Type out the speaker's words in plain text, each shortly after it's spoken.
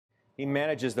He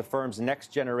manages the firm's next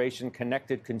generation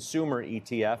connected consumer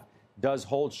ETF, does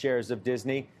hold shares of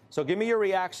Disney. So give me your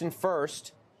reaction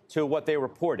first to what they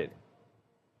reported.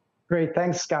 Great.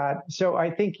 Thanks, Scott. So I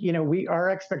think,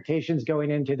 our expectations going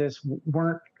into this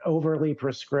weren't overly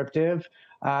prescriptive.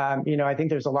 I think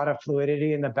there's a lot of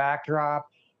fluidity in the backdrop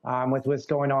with what's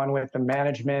going on with the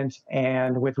management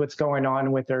and with what's going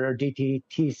on with their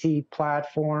DTC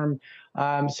platform.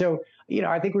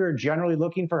 I think we were generally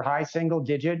looking for high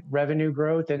single-digit revenue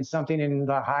growth and something in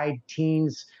the high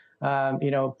teens,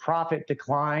 profit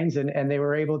declines, and they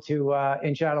were able to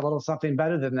inch out a little something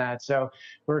better than that. So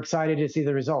we're excited to see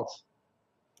the results.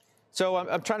 So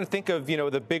I'm trying to think of,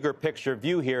 the bigger picture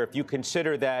view here. If you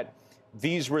consider that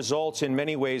these results in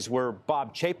many ways were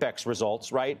Bob Chapek's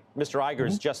results, right? Mr.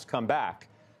 Iger's just come back.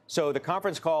 So the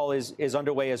conference call is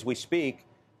underway as we speak.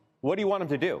 What do you want him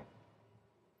to do?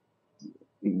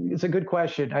 It's a good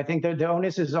question. I think the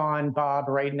onus is on Bob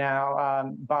right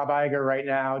now, Bob Iger right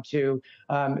now, to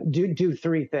do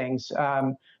three things.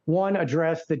 One,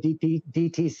 address the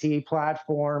DTC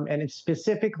platform and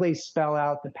specifically spell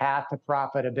out the path to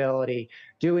profitability.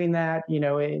 Doing that,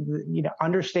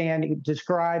 understand,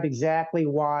 describe exactly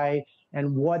why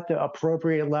and what the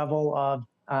appropriate level of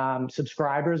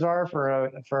subscribers are for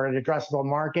an addressable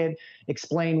market,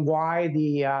 explain why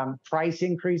the price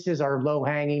increases are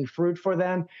low-hanging fruit for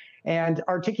them, and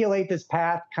articulate this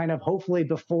path kind of hopefully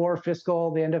before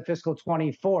the end of fiscal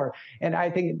 24. And I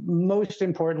think most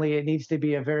importantly, it needs to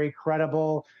be a very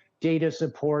credible,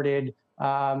 data-supported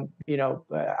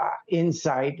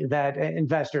insight that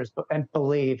investors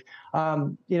believe.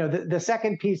 The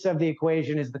second piece of the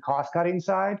equation is the cost-cutting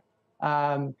side.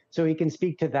 So he can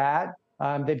speak to that.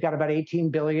 They've got about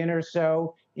 $18 billion or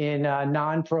so in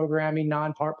non-programming,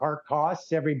 non-park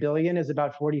costs. Every billion is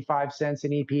about 45 cents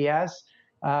in EPS.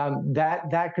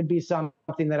 That could be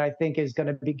something that I think is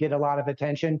going to get a lot of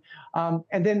attention.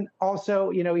 And then also,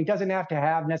 he doesn't have to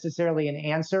have necessarily an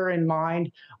answer in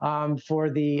mind for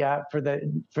the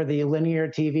linear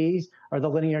TVs or the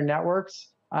linear networks.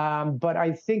 But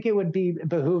I think it would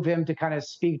behoove him to kind of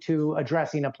speak to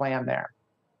addressing a plan there.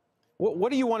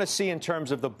 What do you want to see in terms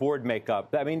of the board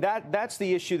makeup? I mean, that's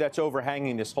the issue that's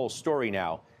overhanging this whole story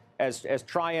now. As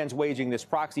Trian's waging this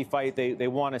proxy fight, they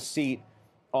want a seat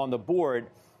on the board.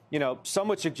 Some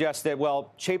would suggest that,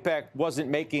 well, Chapek wasn't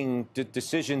making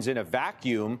decisions in a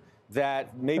vacuum,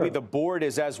 that maybe the board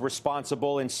is as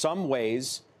responsible in some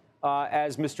ways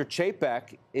as Mr.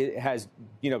 Chapek has,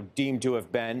 deemed to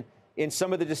have been in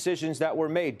some of the decisions that were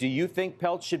made. Do you think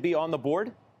Peltz should be on the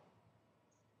board?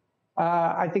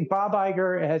 I think Bob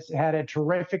Iger has had a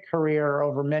terrific career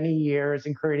over many years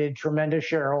and created tremendous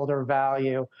shareholder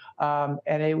value.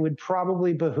 And it would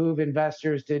probably behoove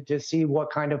investors to see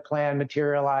what kind of plan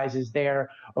materializes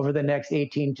there over the next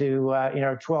 12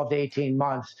 to 18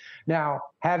 months. Now,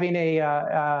 having an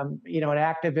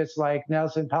activist like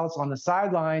Nelson Peltz on the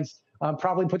sidelines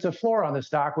probably puts a floor on the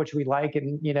stock, which we like.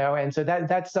 And so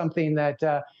that's something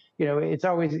that, it's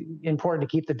always important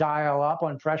to keep the dial up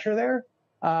on pressure there.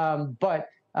 But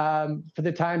for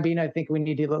the time being, I think we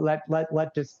need to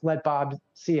let Bob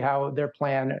see how their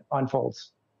plan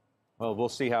unfolds. Well, we'll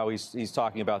see how he's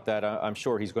talking about that. I'm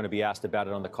sure he's going to be asked about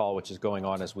it on the call, which is going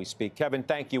on as we speak. Kevin,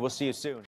 thank you. We'll see you soon.